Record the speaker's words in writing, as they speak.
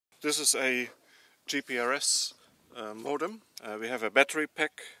This is a GPRS modem. We have a battery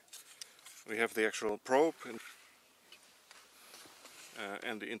pack, we have the actual probe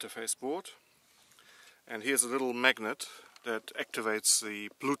and the interface board. And here's a little magnet that activates the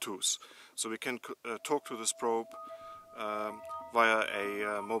Bluetooth. So we can talk to this probe via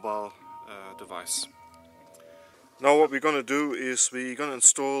a mobile device. Now what we're going to do is we're going to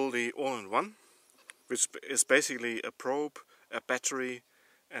install the All-in-One, which is basically a probe, a battery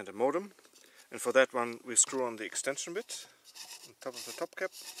and a modem. And for that one we screw on the extension bit on top of the top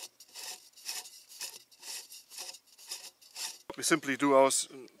cap. We simply do ours.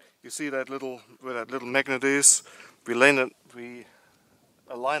 You see that little, where that little magnet is, we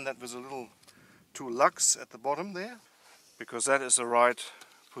align that with a little two lugs at the bottom there, because that is the right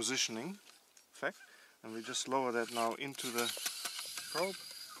positioning. Fact. And we just lower that now into the probe.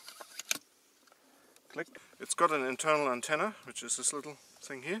 Click. It's got an internal antenna, which is this little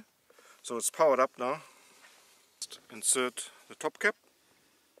thing here. So it's powered up now. Just insert the top cap.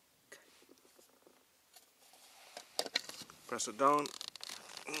 Press it down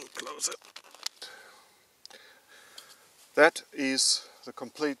and close it. That is the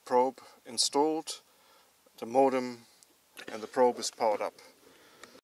complete probe installed. The modem and the probe is powered up.